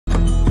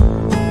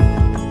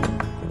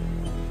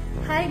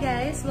Hi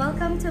guys!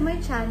 Welcome to my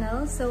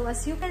channel. So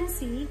as you can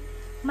see,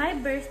 my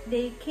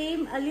birthday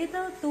came a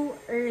little too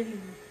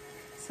early.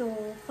 So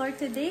for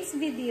today's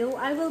video,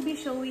 I will be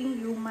showing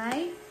you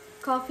my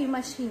coffee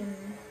machine.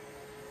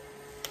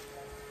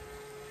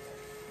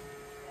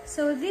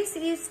 So this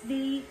is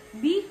the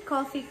Bee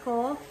Coffee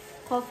Co.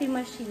 coffee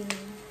machine.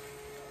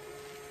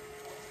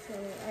 So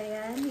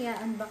ayan,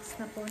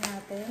 i-unbox na po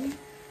natin.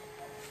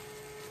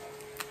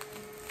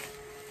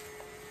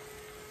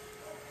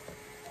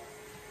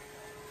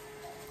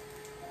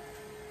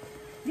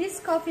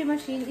 This coffee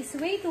machine is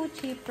way too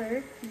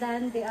cheaper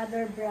than the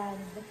other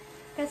brand.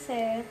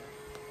 Kasi,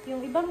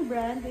 yung ibang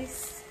brand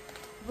is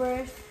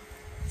worth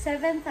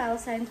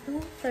 7,000 to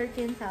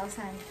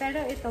 13,000.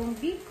 Pero itong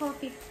Bee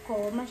Coffee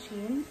Co.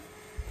 machine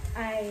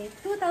ay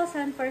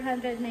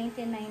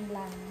 2,499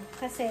 lang.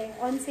 Kasi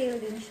on sale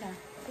din siya.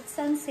 It's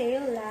on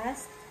sale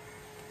last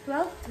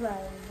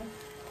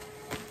 12/12.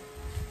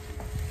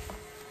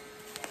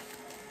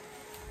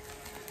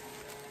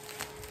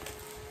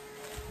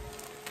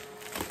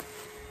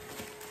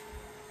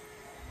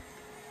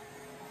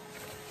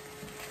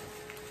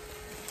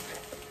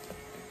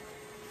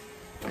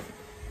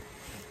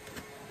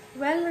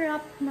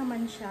 Well-wrapped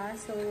naman siya.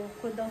 So,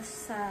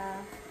 kudos sa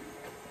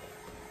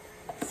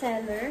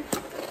seller.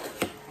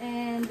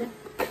 And,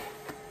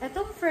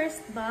 itong first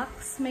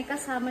box, may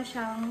kasama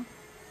siyang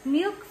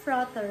milk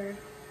frother.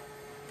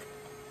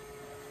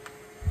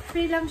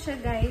 Free lang siya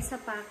guys sa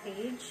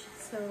package.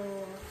 So,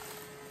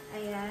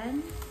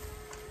 ayan.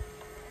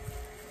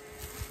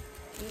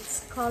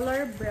 It's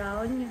color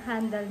brown. Yung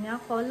handle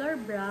niya,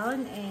 color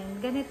brown. And,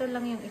 ganito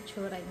lang yung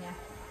itsura niya.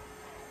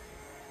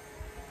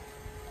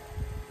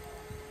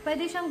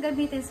 Pwede siyang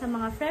gamitin sa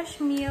mga fresh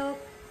milk.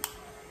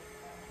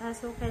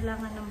 So,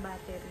 kailangan ng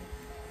battery.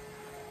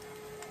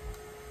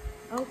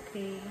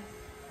 Okay.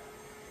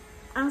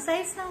 Ang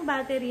size ng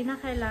battery na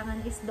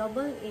kailangan is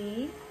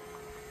AA.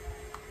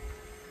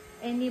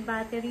 Any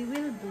battery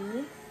will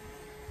do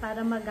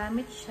para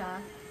magamit siya.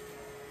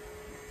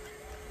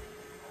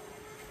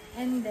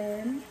 And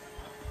then,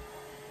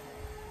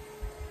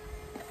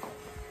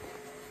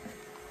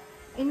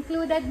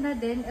 included na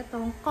din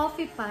itong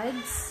coffee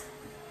pods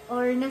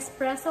or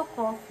Nespresso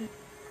coffee.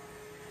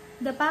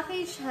 The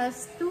package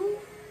has 2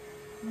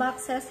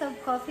 boxes of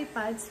coffee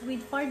pods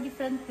with 4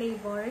 different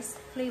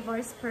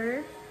flavors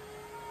per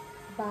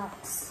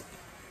box.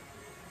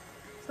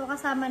 So,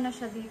 kasama na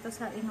siya dito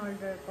sa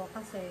in-order ko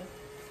kasi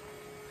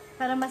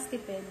para mas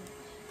tipid.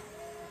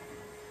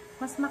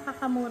 Mas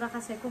makakamura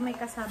kasi kung may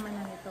kasama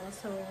na nito.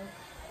 So,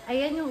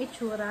 ayan yung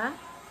itsura.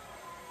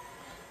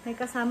 May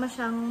kasama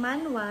siyang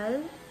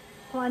manual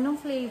kung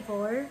anong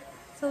flavor.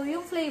 So,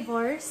 yung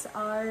flavors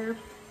are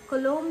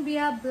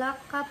Colombia Black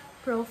Cup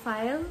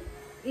Profile,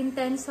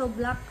 Intenso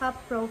Black Cup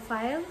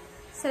Profile,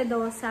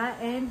 Sedosa,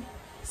 and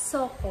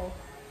Soco.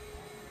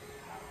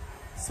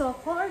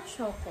 Soco or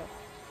Choco?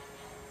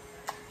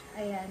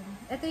 Ayan.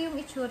 Ito yung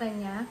itsura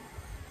niya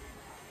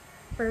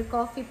per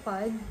coffee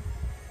pod.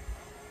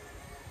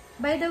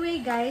 By the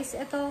way guys,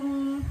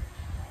 itong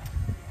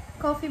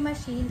coffee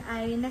machine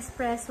ay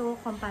Nespresso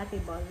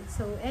compatible.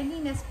 So,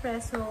 any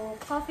Nespresso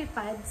coffee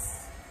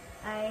pods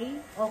ay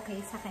okay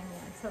sa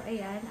kanya. So,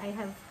 ayan. I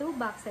have 2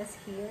 boxes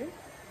here.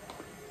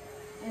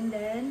 And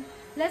then,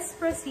 let's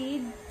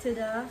proceed to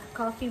the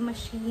coffee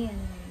machine.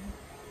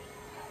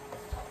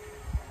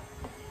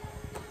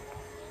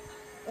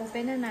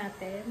 Open na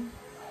natin.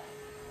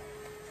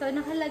 So,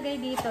 nakalagay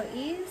dito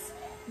is,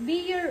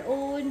 be your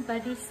own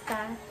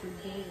barista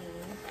today.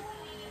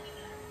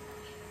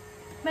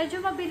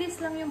 Medyo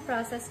mabilis lang yung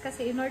process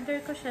kasi in-order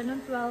ko siya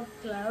noong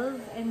 12/12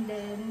 and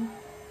then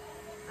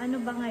ano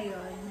ba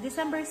ngayon?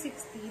 December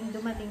 16,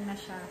 dumating na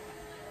siya.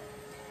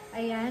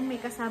 Ayan, may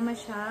kasama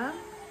siya.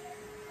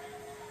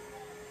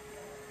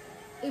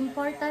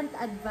 Important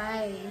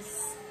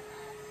advice.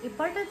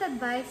 Important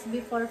advice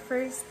before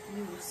first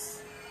use.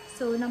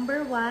 So,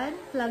 number 1,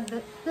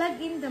 plug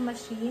in the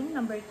machine.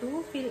 Number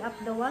 2, fill up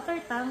the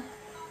water tank,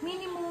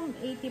 minimum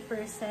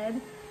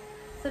 80%.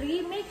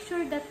 3, make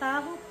sure the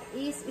tank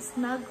is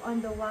snug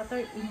on the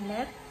water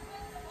inlet.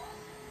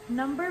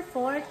 Number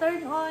 4,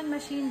 turn on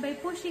machine by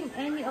pushing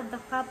any of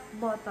the cup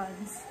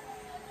buttons.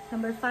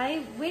 Number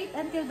 5, wait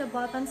until the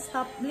buttons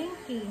stop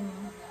blinking.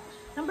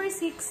 Number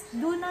 6,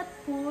 do not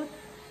put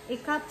a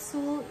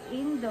capsule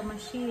in the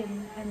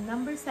machine. And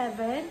number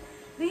 7,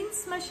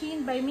 rinse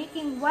machine by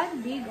making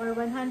 1 big or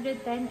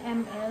 110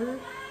 ml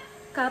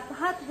cup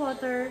hot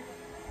water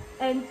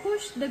and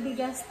push the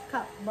biggest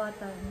cup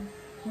button.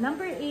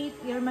 Number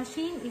 8, your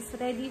machine is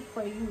ready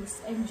for use.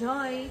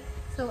 Enjoy!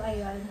 So,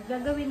 ayun.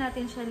 Gagawin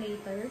natin siya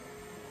later.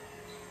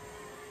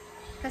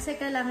 Kasi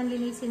kailangan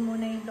linisin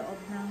muna yung loob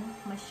ng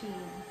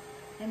machine.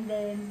 And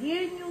then,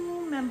 dear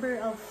new member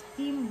of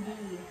Team B,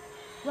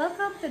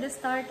 welcome to the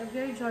start of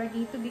your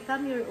journey to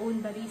become your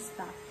own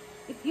barista.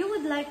 If you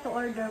would like to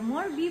order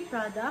more Bee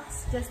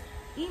products, just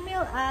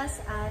email us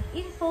at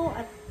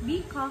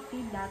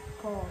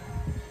info@beecoffee.com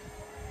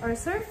or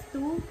surf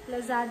to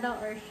Lazada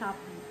or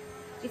Shopee.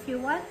 If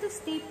you want to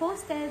stay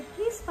posted,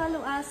 please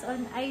follow us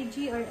on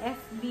IG or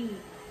FB.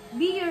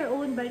 Be your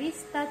own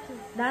barista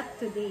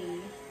today.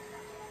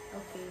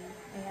 Okay,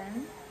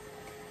 ayan.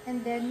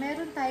 And then,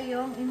 meron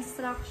tayong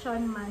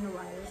instruction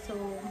manual. So,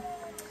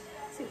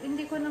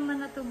 hindi ko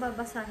naman na ito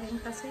babasahin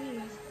kasi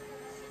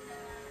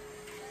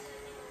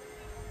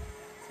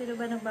sino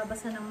ba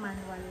nagbabasa ng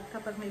manual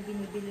kapag may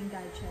binibiling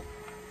gadget?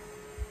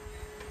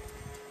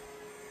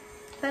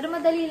 Pero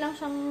madali lang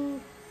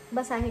siyang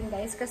basahin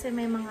guys kasi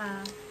may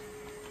mga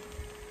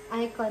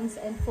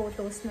icons and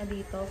photos na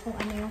dito kung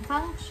ano yung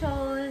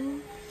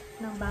function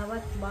ng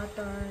bawat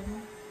button.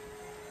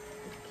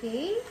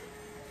 Okay.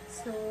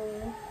 So,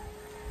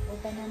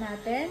 open na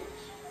natin.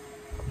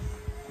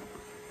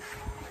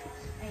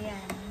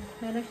 Ayan.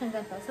 Meron siyang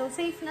ganito. So,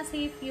 safe na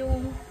safe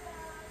yung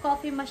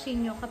coffee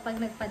machine nyo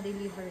kapag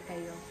nagpa-deliver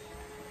kayo.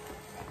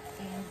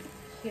 And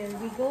here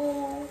we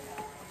go.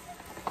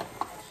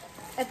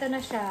 Ito na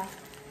siya.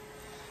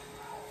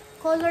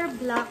 Color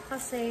black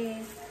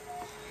kasi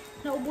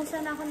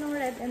naubusan ako ng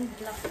red and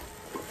black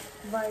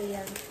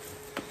variant.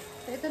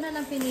 So, ito na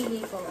lang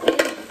pinili ko.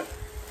 And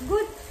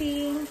good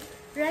thing,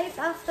 right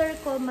after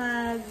ko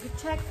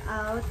mag-check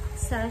out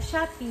sa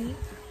Shopee,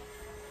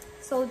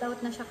 sold out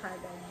na siya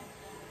kagad.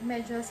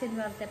 Medyo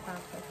sinwerte pa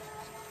ako.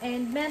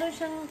 And meron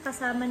siyang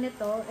kasama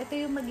nito. Ito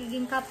yung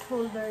magiging cup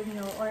holder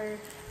nyo or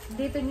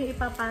dito nyo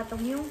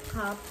ipapatong yung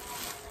cup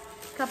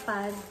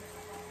kapag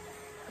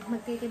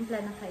magtitimpla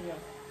na kayo.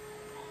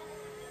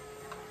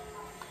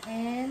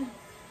 And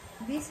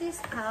this is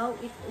how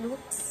it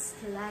looks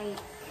like.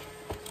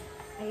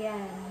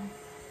 Ayan.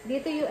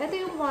 Ito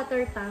yung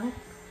water tank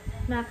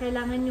na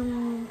kailangan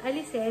yung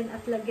alisin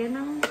at lagyan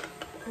ng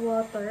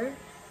water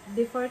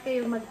before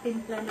kayo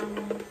magtimpla ng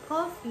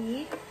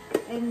coffee.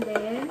 And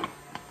then,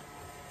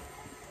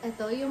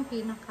 ito yung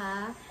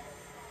pinaka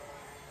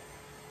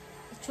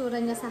itsura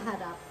niya sa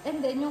harap.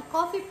 And then, yung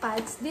coffee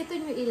pads, dito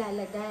nyo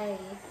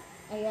ilalagay.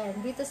 Ayan,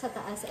 dito sa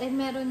taas. And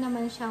meron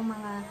naman siyang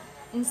mga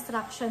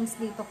instructions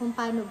dito kung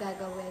paano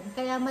gagawin.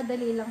 Kaya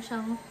madali lang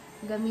siyang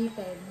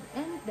gamitin.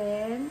 And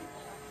then,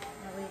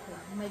 wait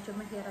lang, medyo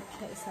mahirap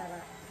siya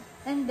isara.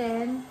 And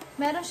then,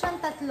 meron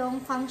siyang tatlong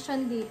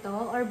function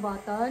dito or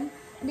button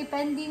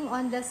depending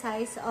on the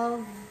size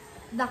of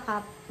the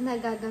cup na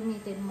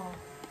gagamitin mo.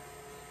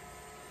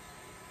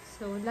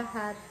 So,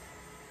 lahat.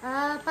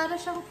 Para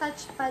siyang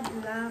touchpad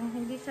lang.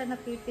 Hindi siya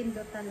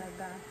napipindot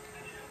talaga.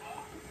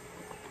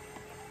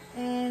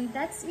 And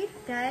that's it,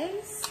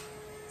 guys.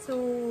 So,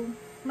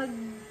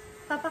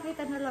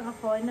 magpapakita na lang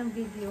ako ng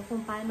video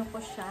kung paano ko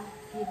siya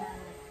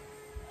ginamit.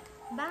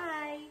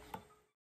 Bye!